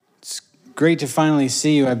great to finally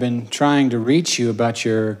see you. I've been trying to reach you about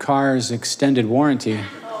your car's extended warranty. I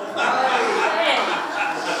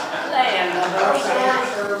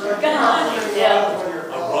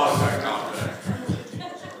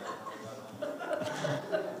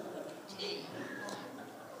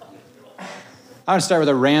want to start with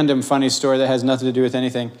a random funny story that has nothing to do with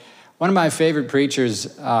anything. One of my favorite preachers,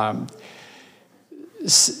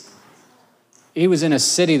 he was in a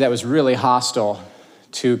city that was really hostile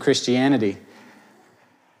to Christianity.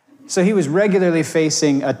 So he was regularly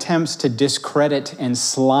facing attempts to discredit and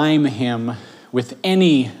slime him with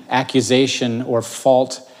any accusation or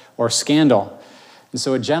fault or scandal. And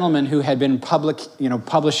so a gentleman who had been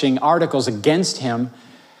publishing articles against him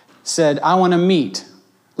said, I want to meet.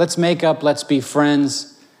 Let's make up, let's be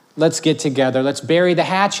friends, let's get together, let's bury the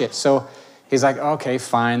hatchet. So he's like, okay,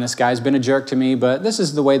 fine, this guy's been a jerk to me, but this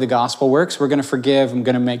is the way the gospel works. We're going to forgive, I'm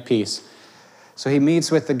going to make peace. So he meets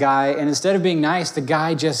with the guy, and instead of being nice, the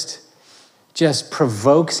guy just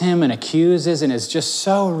provokes him and accuses and is just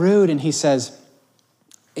so rude. And he says,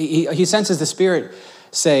 he senses the Spirit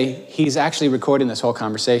say, he's actually recording this whole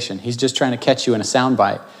conversation. He's just trying to catch you in a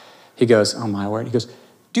soundbite. He goes, oh my word. He goes,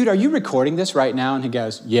 dude, are you recording this right now? And he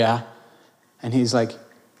goes, yeah. And he's like,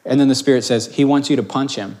 and then the Spirit says, he wants you to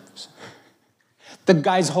punch him. The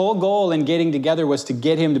guy's whole goal in getting together was to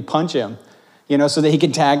get him to punch him, so that he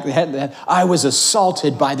could tag the head. I was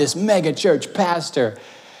assaulted by this mega church pastor.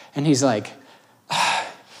 And he's like,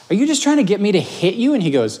 are you just trying to get me to hit you? And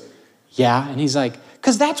he goes, yeah. And he's like,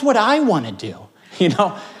 because that's what I want to do,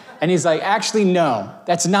 And he's like, actually, no,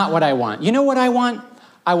 that's not what I want. You know what I want?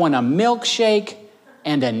 I want a milkshake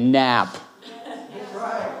and a nap.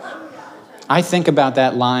 I think about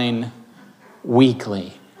that line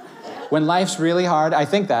weekly. When life's really hard, I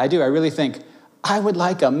think that. I do. I really think, I would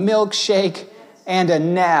like a milkshake and a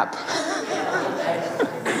nap.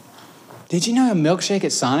 Did you know a milkshake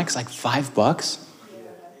at Sonic's like $5?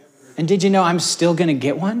 And did you know I'm still going to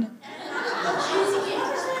get one?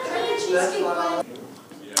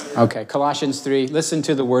 Okay, Colossians 3. Listen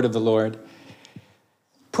to the word of the Lord.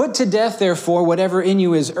 Put to death, therefore, whatever in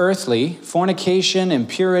you is earthly, fornication,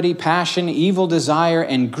 impurity, passion, evil desire,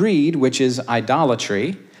 and greed, which is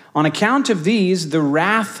idolatry. On account of these, the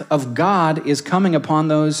wrath of God is coming upon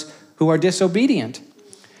those who are disobedient.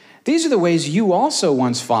 These are the ways you also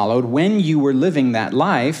once followed when you were living that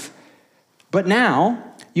life. But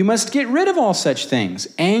now, you must get rid of all such things: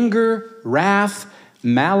 anger, wrath,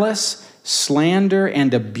 malice, slander,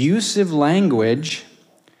 and abusive language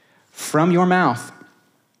from your mouth.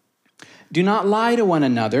 Do not lie to one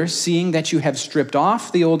another, seeing that you have stripped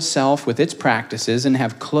off the old self with its practices and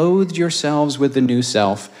have clothed yourselves with the new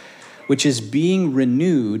self, which is being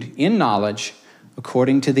renewed in knowledge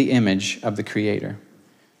according to the image of the Creator.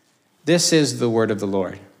 This is the word of the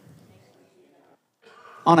Lord.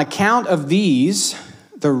 On account of these,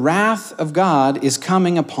 the wrath of God is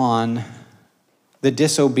coming upon the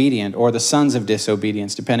disobedient, or the sons of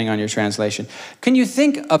disobedience, depending on your translation. Can you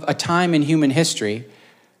think of a time in human history,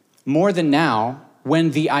 more than now,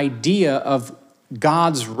 when the idea of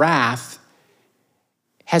God's wrath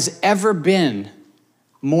has ever been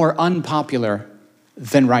more unpopular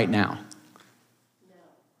than right now?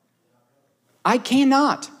 I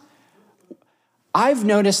cannot. I've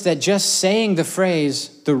noticed that just saying the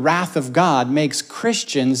phrase, the wrath of God, makes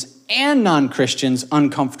Christians and non-Christians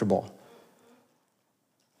uncomfortable.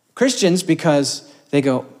 Christians, because they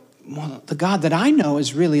go, well, the God that I know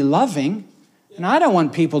is really loving, and I don't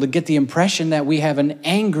want people to get the impression that we have an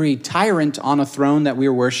angry tyrant on a throne that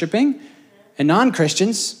we're worshiping. And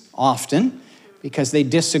non-Christians, often, because they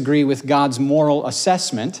disagree with God's moral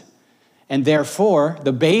assessment, and therefore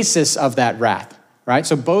the basis of that wrath, right?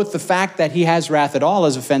 So both the fact that he has wrath at all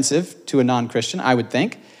is offensive to a non-Christian, I would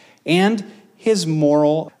think, and his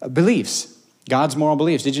moral beliefs, God's moral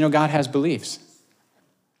beliefs. Did you know God has beliefs?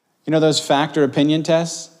 You know those fact or opinion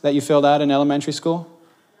tests that you filled out in elementary school?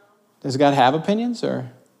 Does God have opinions?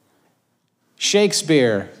 Or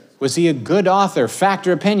Shakespeare, was he a good author? Fact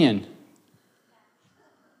or opinion?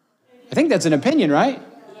 I think that's an opinion, right?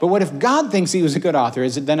 But what if God thinks he was a good author?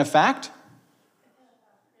 Is it then a fact?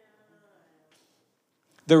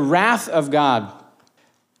 The wrath of God.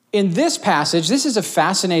 In this passage, this is a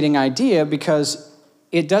fascinating idea because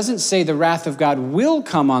it doesn't say the wrath of God will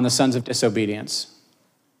come on the sons of disobedience.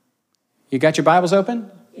 You got your Bibles open?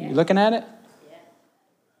 Yeah. You looking at it? Yeah.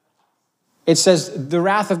 It says the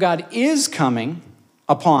wrath of God is coming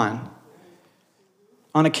upon.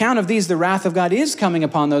 On account of these, the wrath of God is coming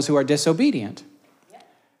upon those who are disobedient. Yeah.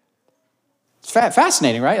 It's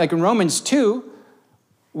fascinating, right? Like in Romans 2,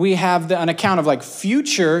 we have an account of like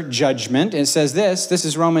future judgment. It says this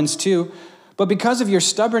is Romans 2. But because of your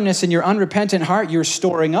stubbornness and your unrepentant heart, you're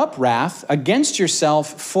storing up wrath against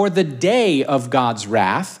yourself for the day of God's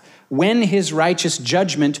wrath, when his righteous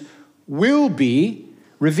judgment will be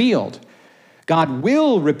revealed. God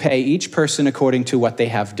will repay each person according to what they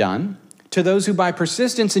have done. To those who by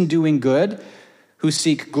persistence in doing good, who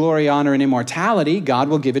seek glory, honor, and immortality, God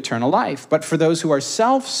will give eternal life. But for those who are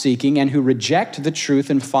self-seeking and who reject the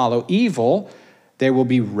truth and follow evil, there will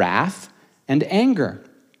be wrath and anger.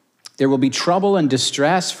 There will be trouble and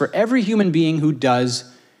distress for every human being who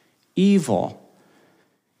does evil.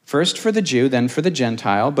 First for the Jew, then for the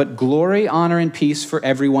Gentile, but glory, honor, and peace for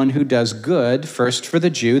everyone who does good, first for the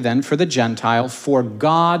Jew, then for the Gentile, for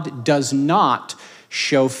God does not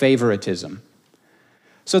show favoritism.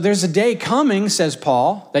 So there's a day coming, says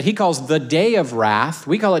Paul, that he calls the day of wrath.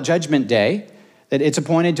 We call it Judgment Day, that it's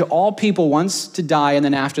appointed to all people once to die and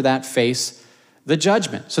then after that face the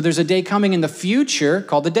judgment. So there's a day coming in the future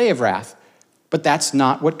called the day of wrath. But that's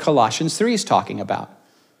not what Colossians 3 is talking about.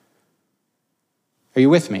 Are you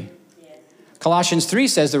with me? Yes. Colossians 3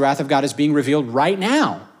 says the wrath of God is being revealed right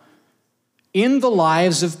now in the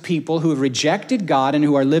lives of people who have rejected God and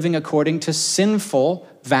who are living according to sinful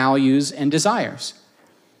values and desires.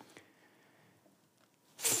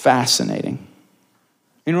 Fascinating.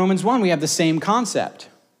 In Romans 1, we have the same concept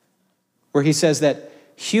where he says that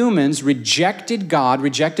humans rejected God,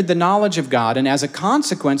 rejected the knowledge of God, and as a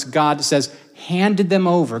consequence, God says, handed them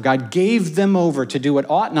over. God gave them over to do what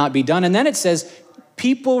ought not be done. And then it says,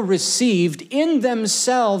 people received in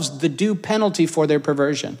themselves the due penalty for their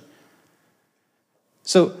perversion.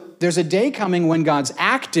 So there's a day coming when God's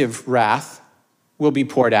active wrath will be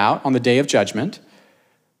poured out on the day of judgment.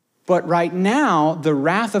 But right now, the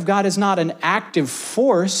wrath of God is not an active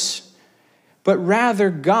force, but rather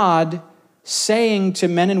God saying to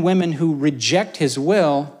men and women who reject his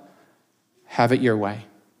will, have it your way.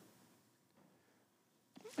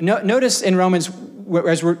 Notice in Romans,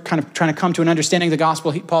 as we're kind of trying to come to an understanding of the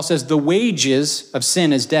gospel, Paul says the wages of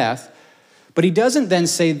sin is death, but he doesn't then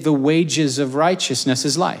say the wages of righteousness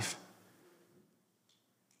is life.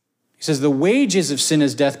 He says the wages of sin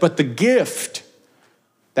is death, but the gift.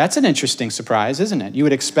 That's an interesting surprise, isn't it? You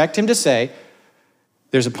would expect him to say,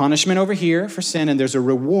 there's a punishment over here for sin and there's a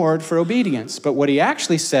reward for obedience. But what he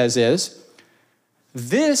actually says is,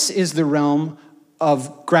 this is the realm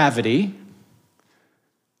of gravity,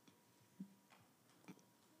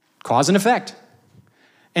 cause and effect.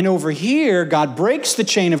 And over here, God breaks the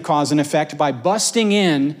chain of cause and effect by busting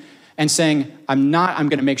in and saying, I'm going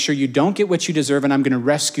to make sure you don't get what you deserve and I'm going to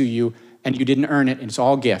rescue you and you didn't earn it and it's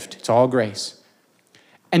all gift, it's all grace.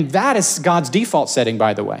 And that is God's default setting,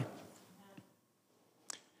 by the way.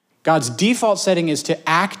 God's default setting is to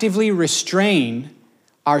actively restrain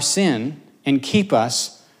our sin and keep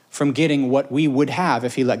us from getting what we would have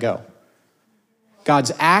if he let go.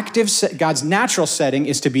 God's natural setting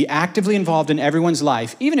is to be actively involved in everyone's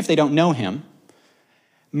life, even if they don't know him,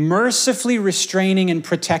 mercifully restraining and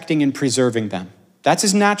protecting and preserving them. That's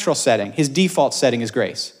his natural setting. His default setting is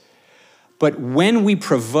grace. But when we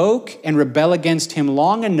provoke and rebel against him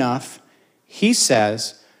long enough, he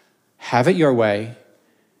says, have it your way,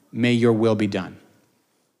 may your will be done.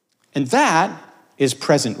 And that is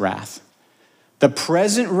present wrath. The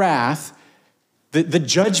present wrath, the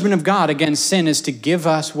judgment of God against sin is to give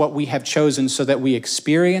us what we have chosen so that we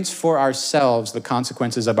experience for ourselves the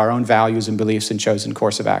consequences of our own values and beliefs and chosen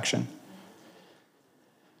course of action.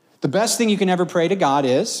 The best thing you can ever pray to God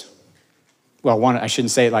is, I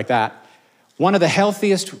shouldn't say it like that. One of the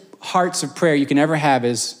healthiest hearts of prayer you can ever have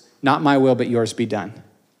is, not my will, but yours be done.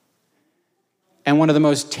 And one of the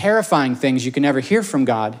most terrifying things you can ever hear from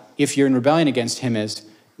God, if you're in rebellion against him, is,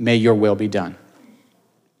 may your will be done.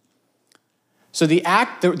 So the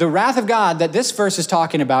wrath of God that this verse is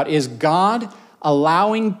talking about is God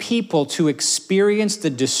allowing people to experience the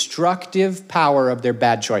destructive power of their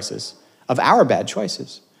bad choices, of our bad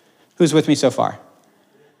choices. Who's with me so far?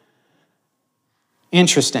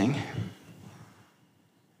 Interesting.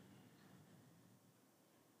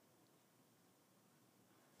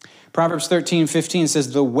 Proverbs 13:15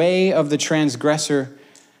 says, the way of the transgressor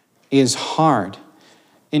is hard.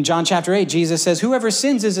 In John chapter 8, Jesus says, whoever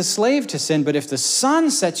sins is a slave to sin, but if the Son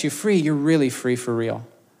sets you free, you're really free for real.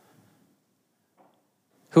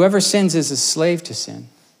 Whoever sins is a slave to sin.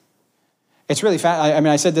 It's really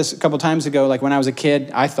I said this a couple times ago, like when I was a kid,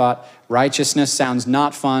 I thought righteousness sounds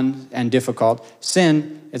not fun and difficult.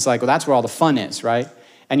 Sin, it's like, well, that's where all the fun is, right?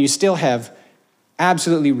 And you still have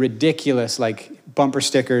absolutely ridiculous, like bumper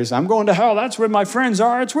stickers. I'm going to hell. That's where my friends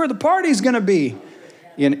are. It's where the party's going to be.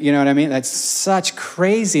 You know what I mean? That's such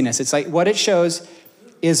craziness. It's like what it shows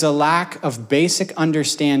is a lack of basic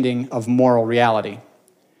understanding of moral reality.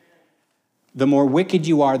 The more wicked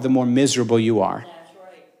you are, the more miserable you are. That's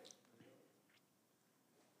right.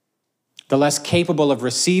 The less capable of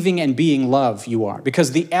receiving and being love you are.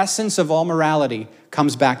 Because the essence of all morality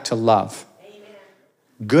comes back to love.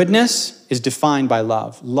 Amen. Goodness is defined by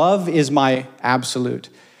love. Love is my absolute.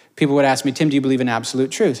 People would ask me, Tim, do you believe in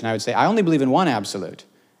absolute truth? And I would say, I only believe in one absolute,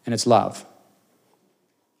 and it's love.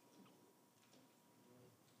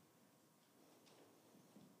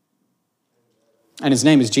 And his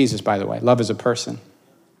name is Jesus, by the way. Love is a person.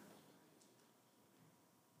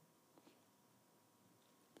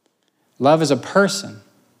 Love is a person.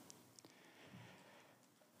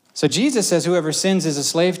 So Jesus says whoever sins is a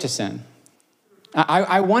slave to sin.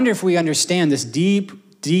 I wonder if we understand this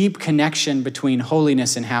deep, deep connection between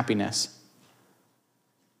holiness and happiness.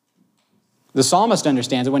 The psalmist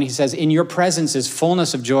understands it when he says, in your presence is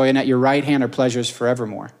fullness of joy, and at your right hand are pleasures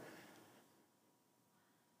forevermore.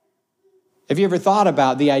 Have you ever thought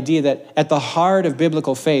about the idea that at the heart of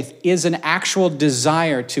biblical faith is an actual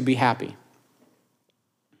desire to be happy?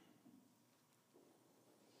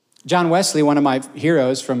 John Wesley, one of my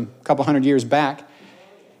heroes from a couple hundred years back,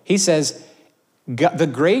 he says, the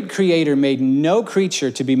great creator made no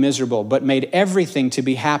creature to be miserable, but made everything to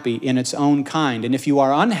be happy in its own kind. And if you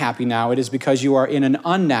are unhappy now, it is because you are in an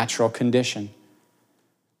unnatural condition.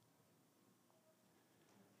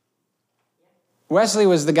 Wesley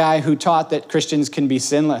was the guy who taught that Christians can be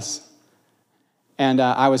sinless. And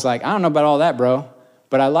I was like, I don't know about all that, bro,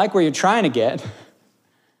 but I like where you're trying to get.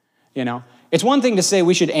 You know, it's one thing to say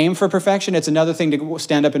we should aim for perfection. It's another thing to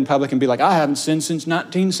stand up in public and be like, I haven't sinned since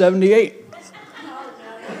 1978.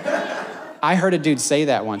 I heard a dude say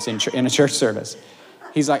that once in a church service.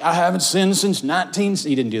 He's like, I haven't sinned since 19...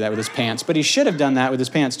 He didn't do that with his pants, but he should have done that with his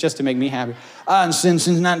pants just to make me happy. I haven't sinned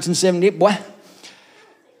since 1978, boy.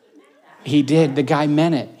 He did. The guy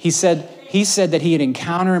meant it. He said that he had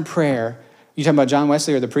encountered in prayer. You talking about John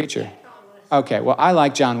Wesley or the preacher? Okay, well, I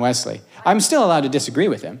like John Wesley. I'm still allowed to disagree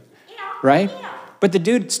with him, right? But the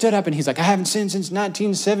dude stood up and he's like, I haven't sinned since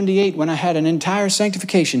 1978 when I had an entire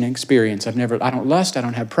sanctification experience. I don't lust, I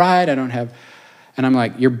don't have pride, and I'm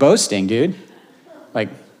like, you're boasting, dude. Like,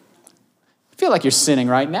 I feel like you're sinning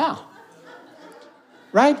right now.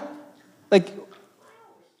 Right? Like,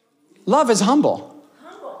 love is humble.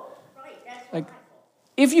 Like,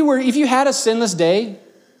 if you had a sinless day,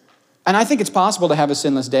 and I think it's possible to have a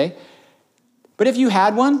sinless day, but if you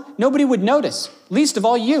had one, nobody would notice, least of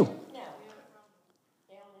all you.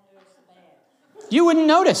 You wouldn't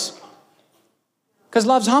notice. Because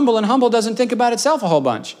love's humble, and humble doesn't think about itself a whole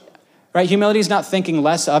bunch. Right? Humility is not thinking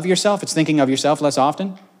less of yourself, it's thinking of yourself less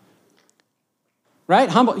often. Right?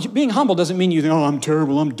 Being humble doesn't mean you think, oh, I'm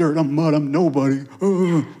terrible, I'm dirt, I'm mud, I'm nobody.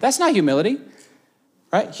 That's not humility.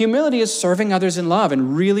 Right? Humility is serving others in love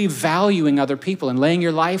and really valuing other people and laying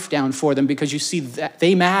your life down for them because you see that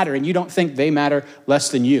they matter and you don't think they matter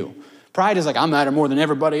less than you. Pride is like, I matter more than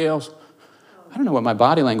everybody else. I don't know what my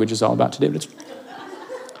body language is all about today, but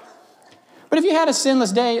if you had a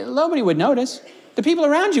sinless day, nobody would notice. The people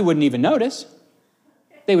around you wouldn't even notice.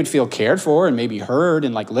 They would feel cared for and maybe heard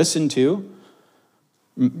and like listened to,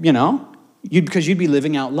 you know, because you'd be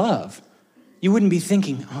living out love. You wouldn't be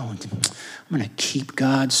thinking, oh, I'm going to keep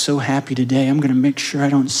God so happy today. I'm going to make sure I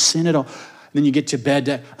don't sin at all. And then you get to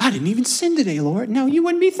bed, I didn't even sin today, Lord. No, you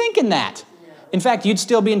wouldn't be thinking that. In fact, you'd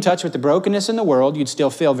still be in touch with the brokenness in the world. You'd still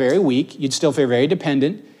feel very weak. You'd still feel very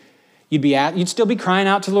dependent. You'd still be crying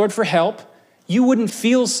out to the Lord for help. You wouldn't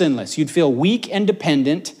feel sinless. You'd feel weak and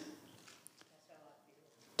dependent.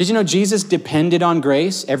 Did you know Jesus depended on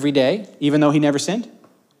grace every day, even though he never sinned?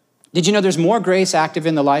 Did you know there's more grace active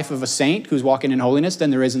in the life of a saint who's walking in holiness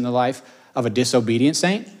than there is in the life of a disobedient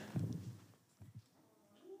saint?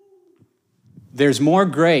 There's more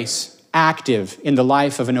grace active in the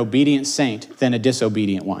life of an obedient saint than a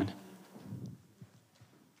disobedient one.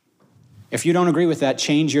 If you don't agree with that,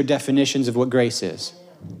 change your definitions of what grace is.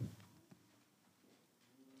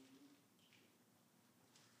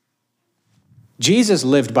 Jesus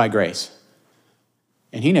lived by grace,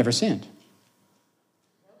 and he never sinned.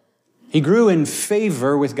 He grew in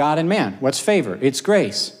favor with God and man. What's favor? It's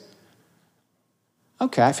grace.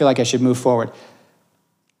 Okay, I feel like I should move forward.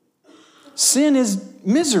 Sin is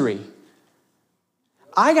misery.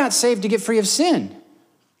 I got saved to get free of sin.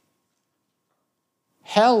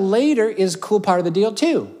 Hell later is a cool part of the deal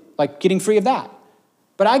too, like getting free of that.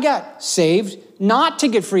 But I got saved not to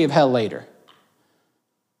get free of hell later.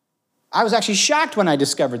 I was actually shocked when I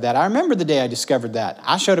discovered that. I remember the day I discovered that.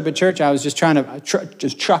 I showed up at church. I was just trying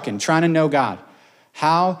to know God.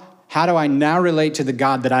 How do I now relate to the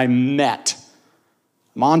God that I met?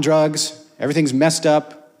 I'm on drugs. Everything's messed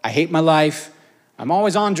up. I hate my life. I'm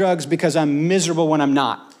always on drugs because I'm miserable when I'm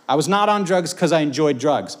not. I was not on drugs because I enjoyed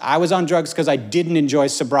drugs. I was on drugs because I didn't enjoy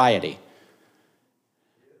sobriety.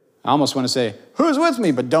 I almost want to say, who's with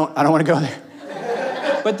me? But I don't want to go there.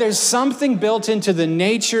 But there's something built into the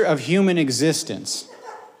nature of human existence.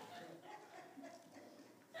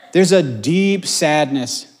 There's a deep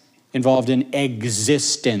sadness involved in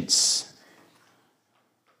existence.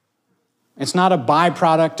 It's not a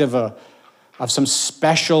byproduct of some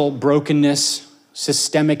special brokenness,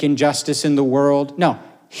 systemic injustice in the world. No,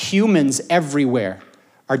 humans everywhere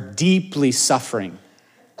are deeply suffering,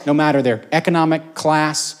 no matter their economic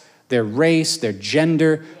class, their race, their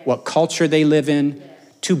gender, what culture they live in.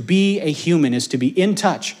 To be a human is to be in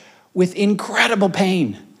touch with incredible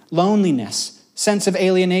pain, loneliness, sense of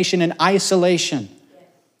alienation and isolation.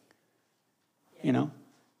 You know,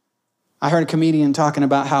 I heard a comedian talking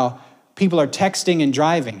about how people are texting and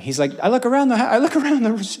driving. He's like, I look around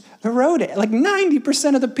the road, like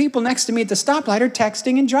 90% of the people next to me at the stoplight are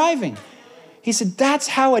texting and driving. He said, that's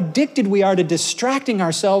how addicted we are to distracting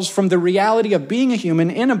ourselves from the reality of being a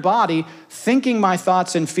human in a body, thinking my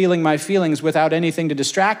thoughts and feeling my feelings without anything to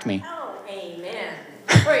distract me. Oh, amen.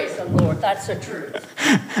 Praise the Lord. That's the truth.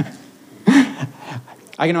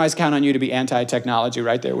 I can always count on you to be anti-technology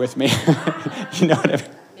right there with me. You know what I mean?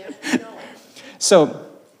 Yes, So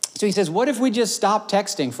he says, what if we just stop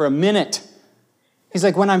texting for a minute? He's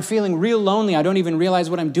like, when I'm feeling real lonely, I don't even realize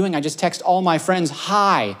what I'm doing. I just text all my friends,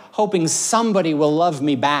 hi, hoping somebody will love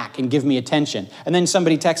me back and give me attention. And then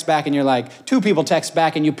somebody texts back and you're like, two people text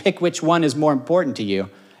back and you pick which one is more important to you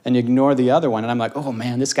and you ignore the other one. And I'm like, oh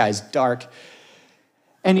man, this guy's dark.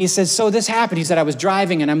 And he says, so this happened. He said, I was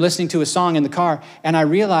driving and I'm listening to a song in the car and I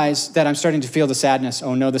realized that I'm starting to feel the sadness.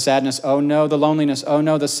 Oh no, the sadness. Oh no, the loneliness. Oh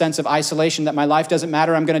no, the sense of isolation that my life doesn't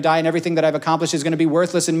matter. I'm going to die and everything that I've accomplished is going to be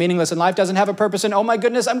worthless and meaningless and life doesn't have a purpose. And oh my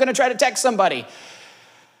goodness, I'm going to try to text somebody.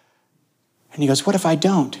 And he goes, what if I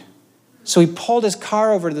don't? So he pulled his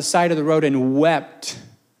car over to the side of the road and wept.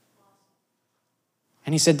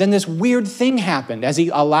 And he said, then this weird thing happened as he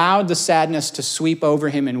allowed the sadness to sweep over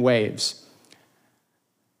him in waves.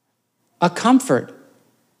 A comfort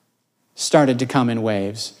started to come in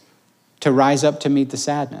waves to rise up to meet the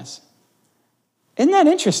sadness. Isn't that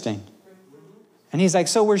interesting? And he's like,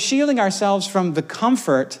 so we're shielding ourselves from the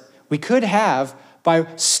comfort we could have by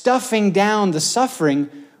stuffing down the suffering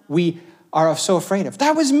we are so afraid of.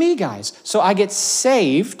 That was me, guys. So I get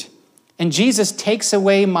saved, and Jesus takes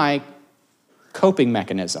away my coping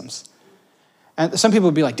mechanisms. And some people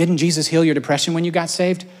would be like, didn't Jesus heal your depression when you got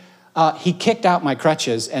saved? He kicked out my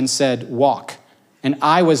crutches and said, walk. And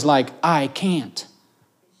I was like, I can't.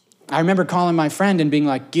 I remember calling my friend and being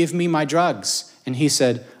like, give me my drugs. And he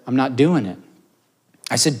said, I'm not doing it.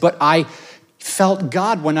 I said, but I felt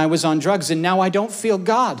God when I was on drugs and now I don't feel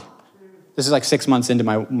God. This is like 6 months into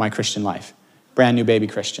my Christian life. Brand new baby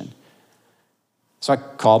Christian. So I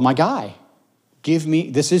called my guy.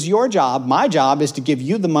 This is your job. My job is to give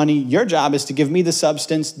you the money. Your job is to give me the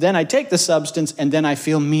substance. Then I take the substance and then I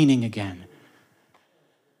feel meaning again.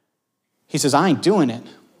 He says, I ain't doing it.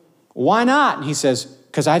 Why not? And he says,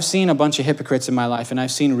 because I've seen a bunch of hypocrites in my life and I've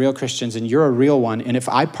seen real Christians and you're a real one. And if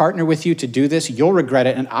I partner with you to do this, you'll regret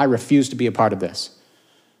it and I refuse to be a part of this.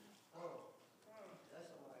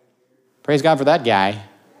 Praise God for that guy.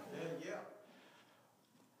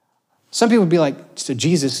 Some people would be like, so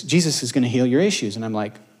Jesus is going to heal your issues. And I'm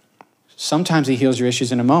like, sometimes he heals your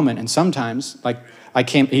issues in a moment. And sometimes,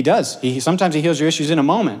 he does. Sometimes he heals your issues in a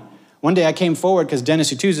moment. One day I came forward because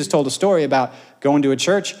Dennis Utuzis told a story about going to a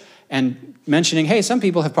church and mentioning, hey, some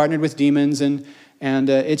people have partnered with demons and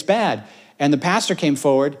it's bad. And the pastor came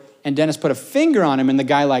forward and Dennis put a finger on him and the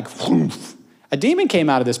guy a demon came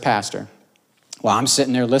out of this pastor. Well, I'm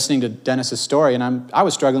sitting there listening to Dennis's story and I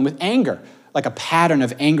was struggling with anger. Like a pattern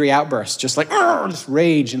of angry outbursts, just like just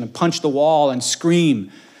rage and punch the wall and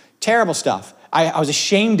scream. Terrible stuff. I was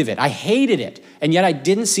ashamed of it. I hated it. And yet I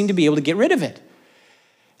didn't seem to be able to get rid of it.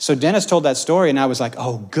 So Dennis told that story and I was like,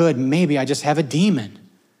 oh, good, maybe I just have a demon.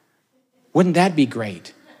 Wouldn't that be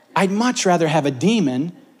great? I'd much rather have a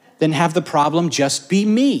demon than have the problem just be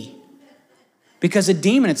me. Because a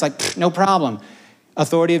demon, it's like, no problem.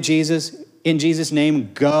 Authority of Jesus, in Jesus'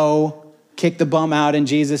 name, go. Kick the bum out in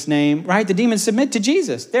Jesus' name, right? The demons submit to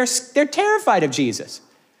Jesus. They're terrified of Jesus.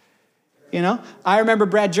 You know, I remember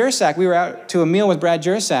Brad Jersak. We were out to a meal with Brad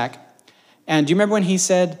Jersak. And do you remember when he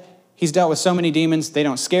said he's dealt with so many demons, they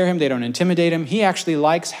don't scare him, they don't intimidate him. He actually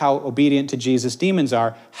likes how obedient to Jesus demons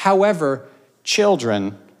are. However,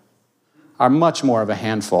 children are much more of a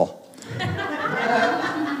handful.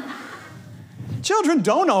 Children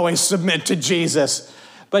don't always submit to Jesus,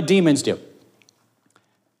 but demons do.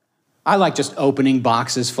 I like just opening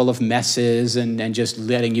boxes full of messes and just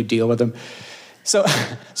letting you deal with them. So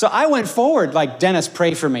I went forward like, Dennis,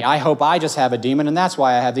 pray for me. I hope I just have a demon, and that's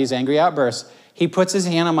why I have these angry outbursts. He puts his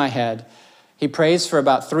hand on my head. He prays for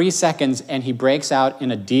about 3 seconds, and he breaks out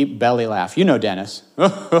in a deep belly laugh. You know Dennis.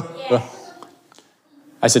 Yes.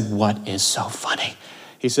 I said, what is so funny?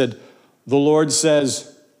 He said, the Lord says,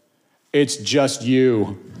 it's just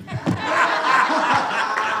you.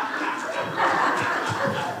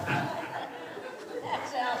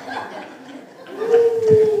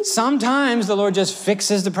 Sometimes the Lord just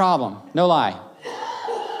fixes the problem. No lie.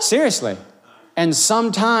 Seriously. And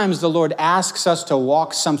sometimes the Lord asks us to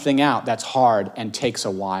walk something out that's hard and takes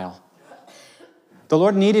a while. The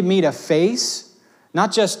Lord needed me to face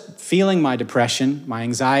not just feeling my depression, my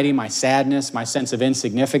anxiety, my sadness, my sense of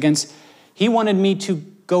insignificance. He wanted me to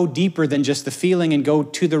go deeper than just the feeling and go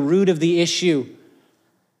to the root of the issue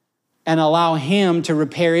and allow him to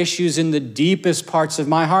repair issues in the deepest parts of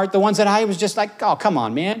my heart, the ones that I was just like, oh, come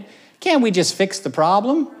on, man. Can't we just fix the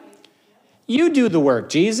problem? You do the work,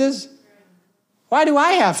 Jesus. Why do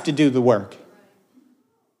I have to do the work?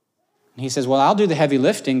 And he says, well, I'll do the heavy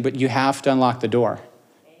lifting, but you have to unlock the door.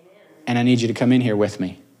 And I need you to come in here with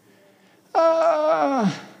me.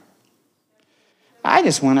 I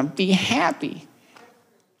just want to be happy.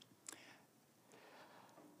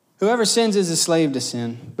 Whoever sins is a slave to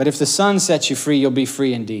sin, but if the Son sets you free, you'll be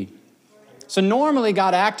free indeed. So normally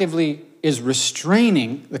God actively is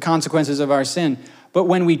restraining the consequences of our sin, but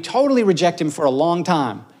when we totally reject him for a long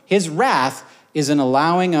time, his wrath is in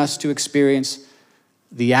allowing us to experience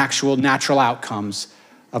the actual natural outcomes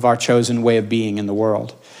of our chosen way of being in the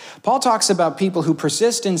world. Paul talks about people who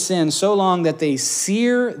persist in sin so long that they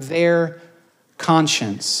sear their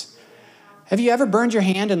conscience. Have you ever burned your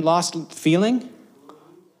hand and lost feeling?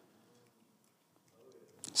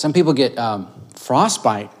 Some people get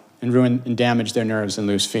frostbite and ruin and damage their nerves and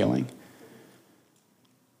lose feeling.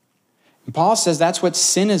 And Paul says that's what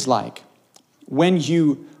sin is like. When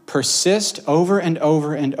you persist over and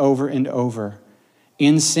over and over and over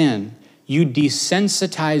in sin, you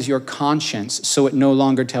desensitize your conscience so it no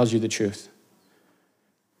longer tells you the truth.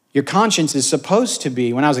 Your conscience is supposed to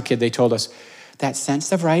be, when I was a kid, they told us, that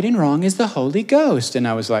sense of right and wrong is the Holy Ghost. And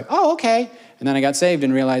I was like, oh, okay. And then I got saved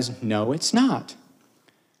and realized, no, it's not.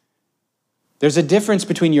 There's a difference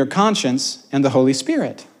between your conscience and the Holy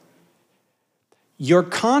Spirit. Your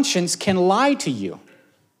conscience can lie to you.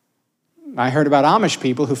 I heard about Amish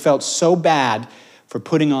people who felt so bad for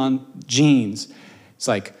putting on jeans. It's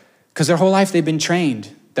like, because their whole life they've been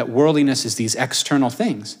trained that worldliness is these external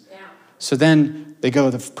things. Yeah. So then they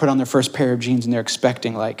go to put on their first pair of jeans and they're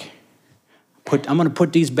expecting like, I'm going to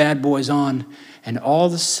put these bad boys on, and all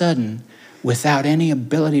of a sudden, without any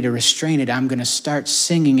ability to restrain it, I'm going to start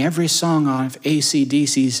singing every song off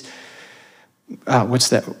AC/DC's, what's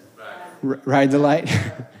that? Ride the Light.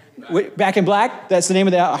 Back in Black? That's the name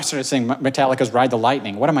of the album. I started saying Metallica's Ride the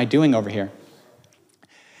Lightning. What am I doing over here?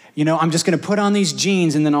 You know, I'm just going to put on these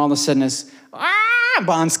jeans, and then all of a sudden this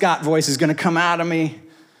Bon Scott voice is going to come out of me.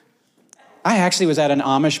 I actually was at an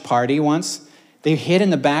Amish party once. They hid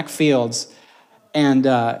in the back fields, and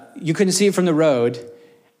you couldn't see it from the road.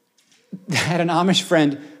 I had an Amish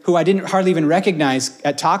friend who I didn't hardly even recognize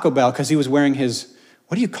at Taco Bell because he was wearing his,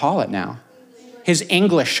 what do you call it now? His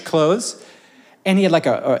English clothes. And he had like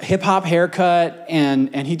a hip-hop haircut, and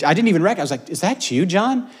I didn't even recognize. I was like, is that you,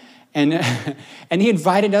 John? And he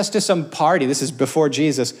invited us to some party. This is before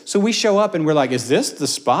Jesus. So we show up, and we're like, is this the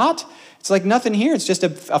spot? It's like nothing here. It's just a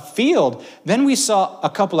field. Then we saw a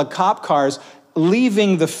couple of cop cars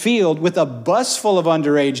leaving the field with a bus full of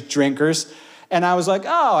underage drinkers. And I was like,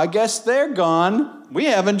 oh, I guess they're gone. We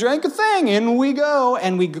haven't drank a thing. In we go.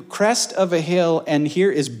 And we crest of a hill, and here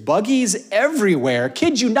is buggies everywhere.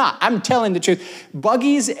 Kid you not, I'm telling the truth.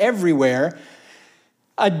 Buggies everywhere.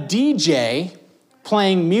 A DJ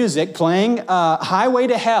playing music, playing Highway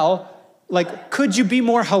to Hell. Like, could you be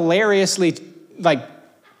more hilariously, like,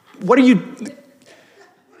 what are you?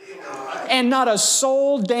 And not a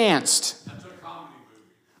soul danced.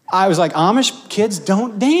 I was like, Amish kids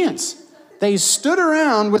don't dance. They stood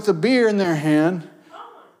around with a beer in their hand,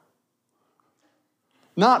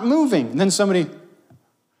 not moving. And then somebody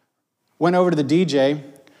went over to the DJ.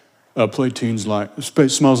 Play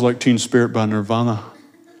Smells Like Teen Spirit by Nirvana.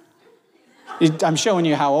 I'm showing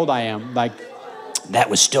you how old I am. Like, that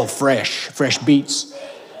was still fresh beats.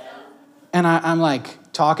 And I'm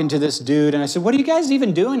like talking to this dude, and I said, what are you guys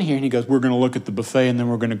even doing here? And he goes, we're going to look at the buffet, and then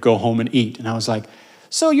we're going to go home and eat. And I was like,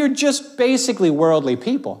 so you're just basically worldly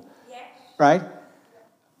people. Right?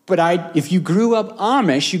 But if you grew up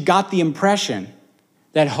Amish, you got the impression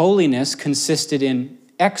that holiness consisted in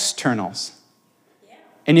externals.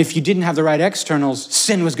 And if you didn't have the right externals,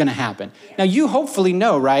 sin was going to happen. Now, you hopefully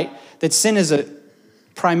know, right, that sin is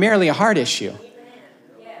primarily a heart issue.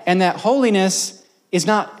 And that holiness is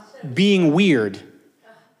not being weird.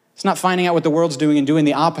 It's not finding out what the world's doing and doing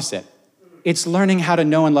the opposite. It's learning how to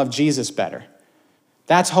know and love Jesus better.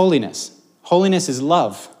 That's holiness. Holiness is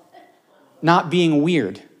love, not being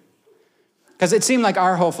weird. Because it seemed like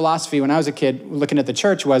our whole philosophy when I was a kid looking at the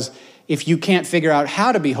church was, if you can't figure out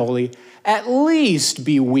how to be holy, at least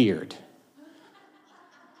be weird.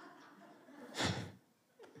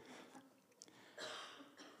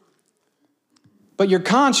 But your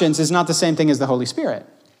conscience is not the same thing as the Holy Spirit.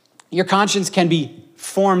 Your conscience can be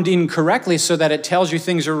formed incorrectly so that it tells you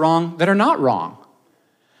things are wrong that are not wrong.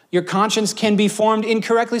 Your conscience can be formed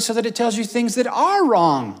incorrectly so that it tells you things that are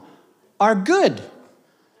wrong are good.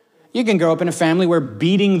 You can grow up in a family where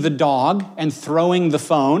beating the dog and throwing the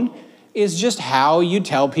phone is just how you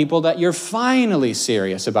tell people that you're finally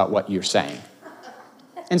serious about what you're saying.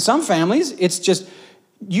 In some families, it's just,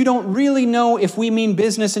 you don't really know if we mean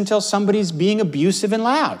business until somebody's being abusive and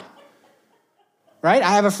loud. Right?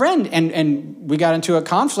 I have a friend, and we got into a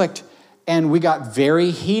conflict, and we got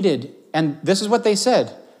very heated. And this is what they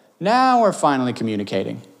said. Now we're finally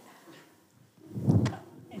communicating.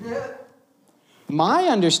 My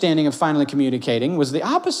understanding of finally communicating was the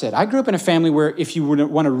opposite. I grew up in a family where if you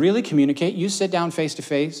want to really communicate, you sit down face to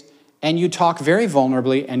face and you talk very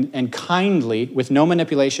vulnerably and kindly with no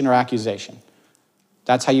manipulation or accusation.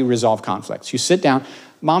 That's how you resolve conflicts. You sit down.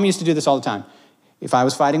 Mom used to do this all the time. If I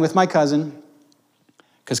was fighting with my cousin,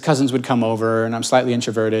 because cousins would come over and I'm slightly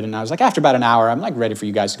introverted, and I was like, after about an hour, I'm like ready for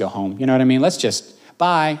you guys to go home. You know what I mean? Let's just,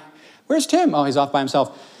 bye. Where's Tim? Oh, he's off by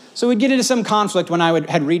himself. So we'd get into some conflict when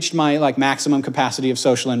I had reached my maximum capacity of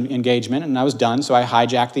social engagement, and I was done, so I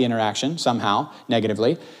hijacked the interaction somehow,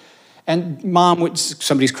 negatively. And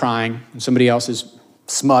somebody's crying, and somebody else is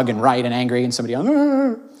smug and right and angry, and somebody else,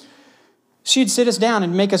 Arr! She'd sit us down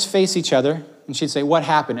and make us face each other, and she'd say, what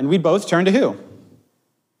happened? And we'd both turn to who?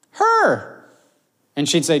 Her. And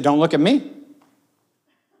she'd say, don't look at me.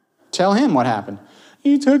 Tell him what happened.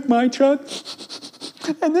 He took my truck.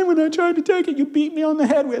 And then when I tried to take it, you beat me on the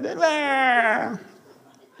head with it. Ah.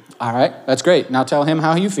 All right, that's great. Now tell him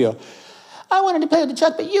how you feel. I wanted to play with the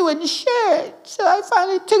truck, but you wouldn't share it. So I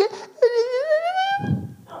finally took it.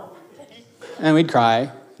 And we'd cry.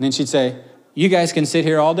 And then she'd say, you guys can sit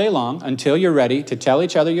here all day long until you're ready to tell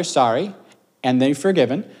each other you're sorry and then you're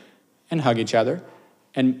forgiven and hug each other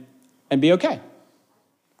and be okay.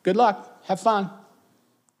 Good luck. Have fun.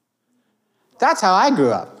 That's how I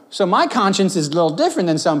grew up. So my conscience is a little different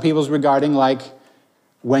than some people's regarding,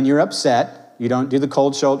 when you're upset, you don't do the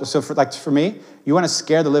cold shoulder. So for me, you want to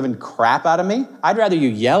scare the living crap out of me? I'd rather you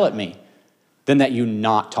yell at me than that you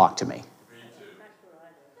not talk to me.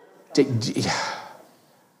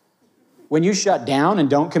 When you shut down and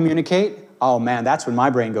don't communicate, oh man, that's when my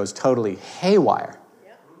brain goes totally haywire.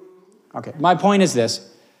 Okay, my point is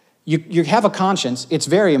this. You have a conscience. It's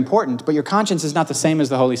very important, but your conscience is not the same as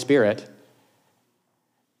the Holy Spirit.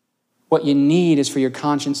 What you need is for your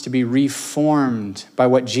conscience to be reformed by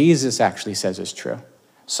what Jesus actually says is true.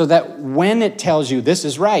 So that when it tells you this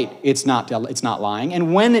is right, it's not lying.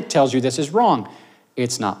 And when it tells you this is wrong,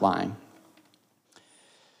 it's not lying.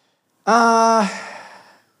 I'm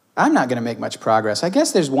not going to make much progress. I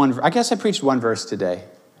guess I preached one verse today.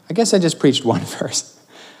 I guess I just preached one verse.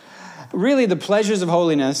 Really, the pleasures of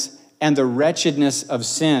holiness and the wretchedness of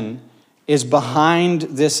sin is behind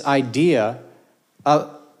this idea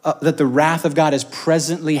that the wrath of God is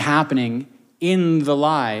presently happening in the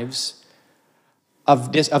lives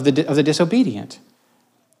of the disobedient.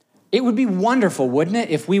 It would be wonderful, wouldn't it,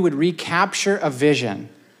 if we would recapture a vision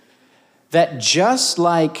that just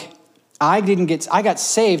like I got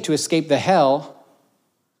saved to escape the hell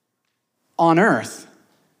on earth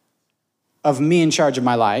of me in charge of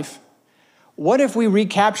my life. What if we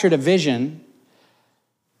recaptured a vision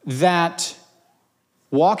that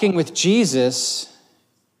walking with Jesus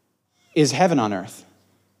is heaven on earth?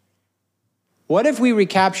 What if we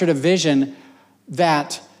recaptured a vision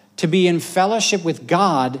that to be in fellowship with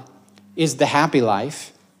God is the happy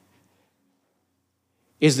life,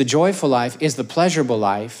 is the joyful life, is the pleasurable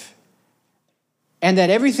life, and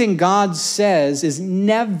that everything God says is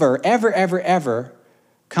never, ever, ever, ever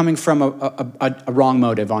coming from a wrong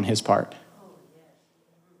motive on his part?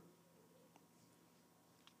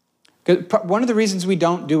 One of the reasons we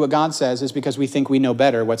don't do what God says is because we think we know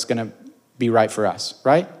better what's going to be right for us,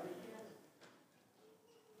 right?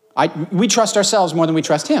 We trust ourselves more than we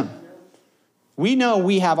trust him. We know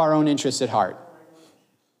we have our own interests at heart.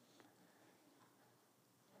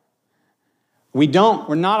 We're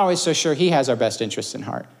not always so sure he has our best interests in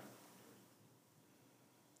heart.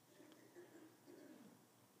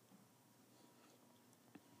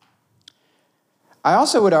 I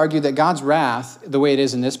also would argue that God's wrath, the way it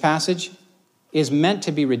is in this passage, is meant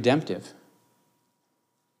to be redemptive.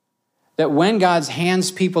 That when God hands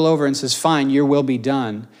people over and says, fine, your will be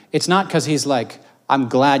done, it's not because he's like, I'm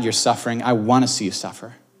glad you're suffering, I want to see you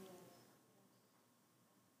suffer.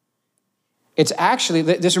 It's actually,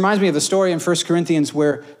 this reminds me of the story in 1 Corinthians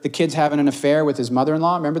where the kid's having an affair with his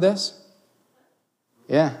mother-in-law. Remember this?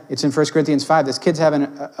 Yeah, it's in 1 Corinthians 5. This kid's having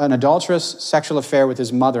an adulterous sexual affair with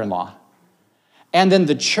his mother-in-law. And then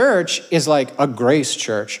the church is like a grace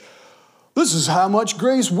church. This is how much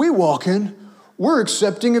grace we walk in. We're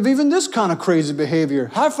accepting of even this kind of crazy behavior.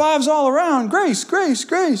 High fives all around. Grace, grace,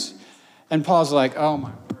 grace. And Paul's like, oh my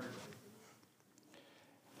word.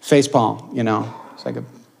 Face palm, It's like,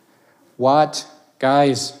 what?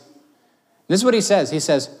 Guys. This is what he says. He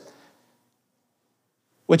says,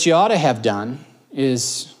 what you ought to have done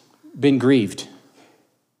is been grieved.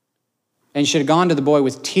 And you should have gone to the boy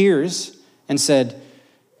with tears and said,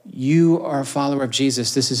 you are a follower of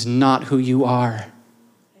Jesus. This is not who you are.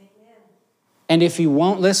 Amen. And if he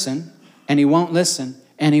won't listen, and he won't listen,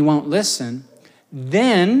 and he won't listen,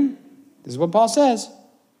 then, this is what Paul says,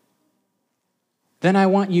 then I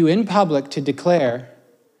want you in public to declare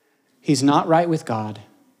he's not right with God.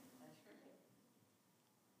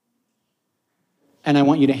 And I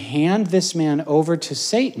want you to hand this man over to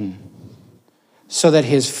Satan so that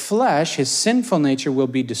his flesh, his sinful nature will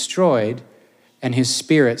be destroyed and his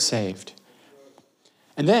spirit saved.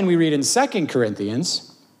 And then we read in 2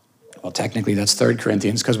 Corinthians, well, technically that's 3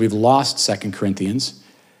 Corinthians because we've lost 2 Corinthians.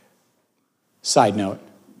 Side note.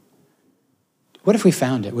 What if we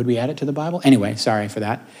found it? Would we add it to the Bible? Anyway, sorry for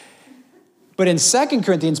that. But in 2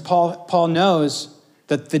 Corinthians, Paul knows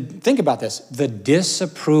that, think about this, the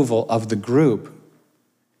disapproval of the group,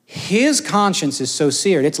 his conscience is so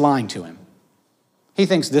seared, it's lying to him. He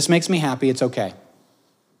thinks, this makes me happy, it's okay.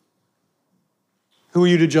 Who are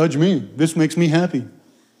you to judge me? This makes me happy.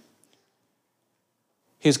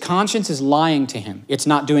 His conscience is lying to him. It's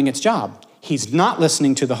not doing its job. He's not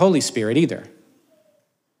listening to the Holy Spirit either.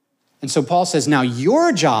 And so Paul says, now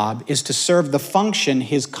your job is to serve the function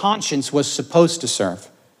his conscience was supposed to serve.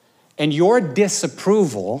 And your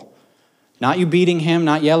disapproval, not you beating him,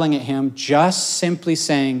 not yelling at him, just simply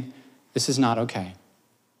saying, this is not okay,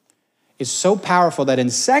 is so powerful that in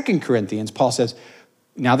 2 Corinthians, Paul says,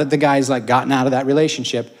 now that the guy's like gotten out of that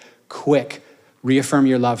relationship, quick, reaffirm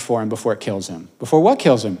your love for him before it kills him. Before what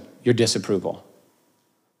kills him? Your disapproval.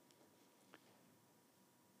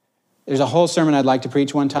 There's a whole sermon I'd like to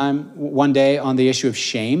preach one day on the issue of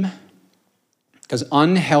shame, because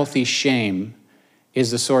unhealthy shame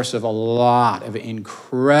is the source of a lot of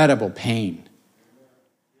incredible pain.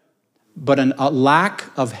 But a lack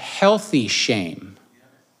of healthy shame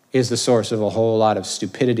is the source of a whole lot of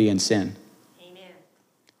stupidity and sin. Amen.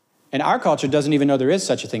 And our culture doesn't even know there is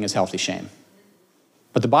such a thing as healthy shame.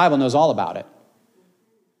 But the Bible knows all about it.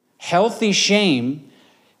 Healthy shame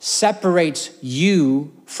separates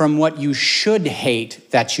you from what you should hate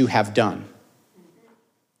that you have done.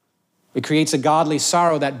 It creates a godly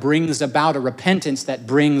sorrow that brings about a repentance that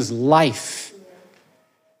brings life.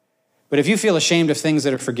 But if you feel ashamed of things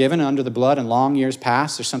that are forgiven under the blood in long years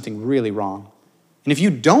past, there's something really wrong. And if you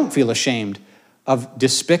don't feel ashamed of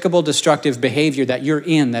despicable, destructive behavior that you're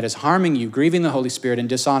in that is harming you, grieving the Holy Spirit, and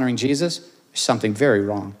dishonoring Jesus, there's something very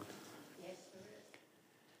wrong.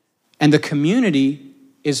 And the community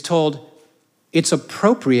is told it's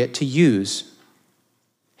appropriate to use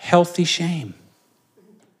healthy shame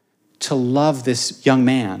to love this young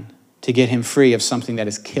man, to get him free of something that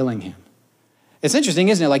is killing him. It's interesting,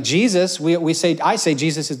 isn't it? Like Jesus, I say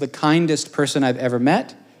Jesus is the kindest person I've ever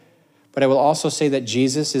met, but I will also say that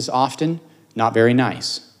Jesus is often not very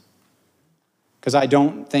nice. Because I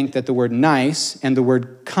don't think that the word nice and the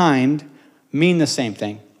word kind mean the same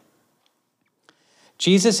thing.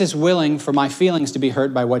 Jesus is willing for my feelings to be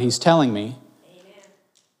hurt by what he's telling me. Amen.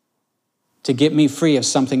 To get me free of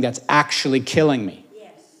something that's actually killing me.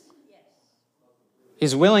 Yes. Yes.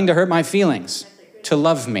 He's willing to hurt my feelings to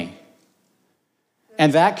love me.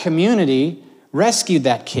 And that community rescued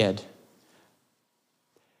that kid.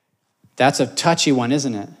 That's a touchy one,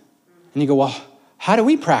 isn't it? And you go, well, how do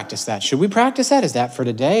we practice that? Should we practice that? Is that for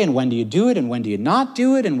today? And when do you do it? And when do you not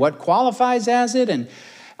do it? And what qualifies as it? And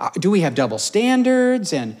do we have double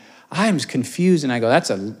standards? And I'm confused. And I go,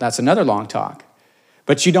 that's another long talk.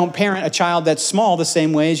 But you don't parent a child that's small the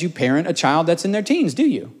same way as you parent a child that's in their teens, do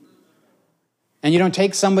you? And you don't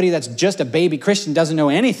take somebody that's just a baby Christian, doesn't know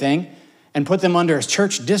anything, and put them under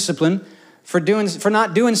church discipline for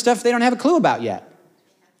not doing stuff they don't have a clue about yet.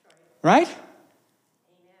 Right?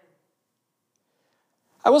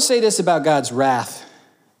 I will say this about God's wrath.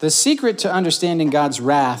 The secret to understanding God's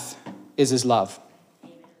wrath is his love.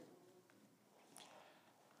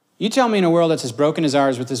 You tell me in a world that's as broken as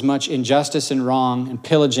ours, with as much injustice and wrong and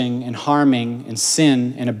pillaging and harming and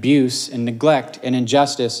sin and abuse and neglect and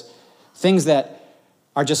injustice, things that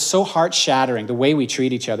are just so heart-shattering, the way we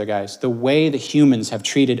treat each other, guys, the way the humans have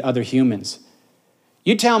treated other humans.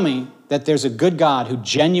 You tell me that there's a good God who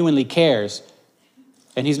genuinely cares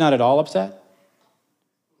and he's not at all upset?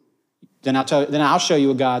 Then I'll show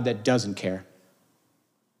you a God that doesn't care.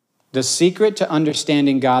 The secret to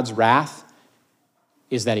understanding God's wrath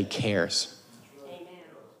is that he cares. Amen.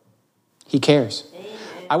 He cares. Amen.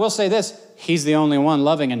 I will say this, he's the only one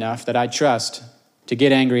loving enough that I trust to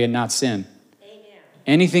get angry and not sin. Amen.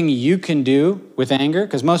 Anything you can do with anger,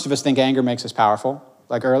 because most of us think anger makes us powerful,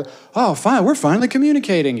 like early, oh, fine, we're finally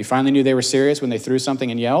communicating. You finally knew they were serious when they threw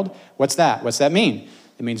something and yelled. What's that? What's that mean?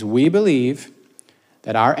 It means we believe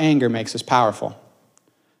that our anger makes us powerful.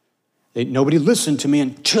 Nobody listened to me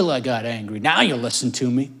until I got angry. Now you'll listen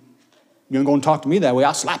to me. You ain't going to talk to me that way,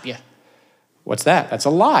 I'll slap you. What's that? That's a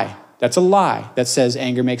lie. That's a lie that says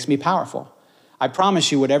anger makes me powerful. I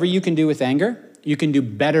promise you, whatever you can do with anger, you can do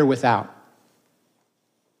better without.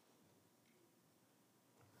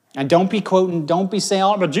 And don't be saying,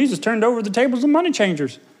 oh, but Jesus turned over the tables of money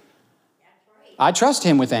changers. I trust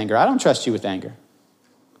him with anger. I don't trust you with anger.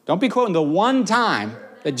 Don't be quoting the one time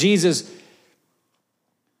that Jesus,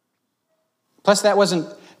 plus that wasn't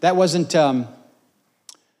thumos,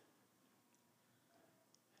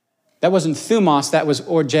 that was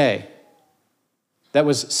orge. That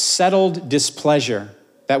was settled displeasure.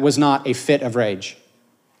 That was not a fit of rage.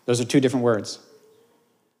 Those are two different words.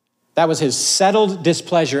 That was his settled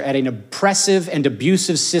displeasure at an oppressive and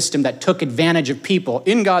abusive system that took advantage of people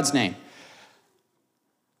in God's name.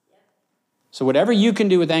 So whatever you can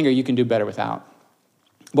do with anger, you can do better without.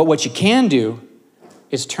 But what you can do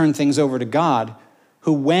is turn things over to God,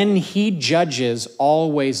 who when he judges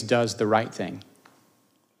always does the right thing.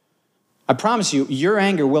 I promise you, your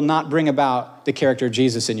anger will not bring about the character of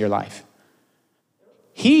Jesus in your life.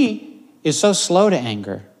 He is so slow to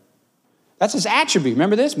anger. That's his attribute.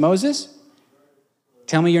 Remember this, Moses?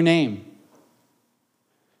 Tell me your name.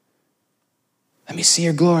 Let me see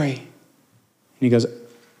your glory. And he goes,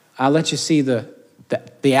 I'll let you see the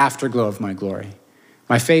afterglow of my glory.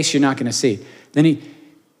 My face you're not going to see. Then he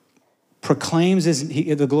proclaims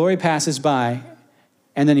the glory passes by,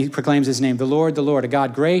 and then he proclaims his name, the Lord, a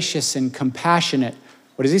God gracious and compassionate.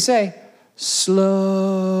 What does he say? Slow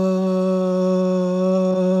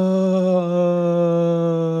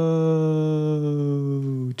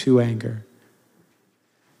to anger.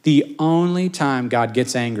 The only time God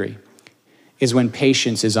gets angry is when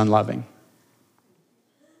patience is unloving.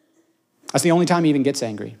 That's the only time he even gets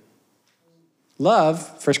angry.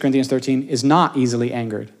 Love, 1 Corinthians 13, is not easily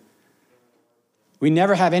angered. We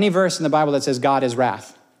never have any verse in the Bible that says God is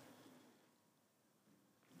wrath.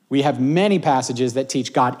 We have many passages that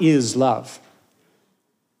teach God is love.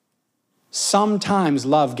 Sometimes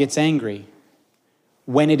love gets angry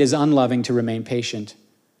when it is unloving to remain patient.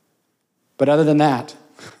 But other than that,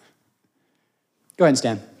 go ahead and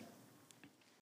stand.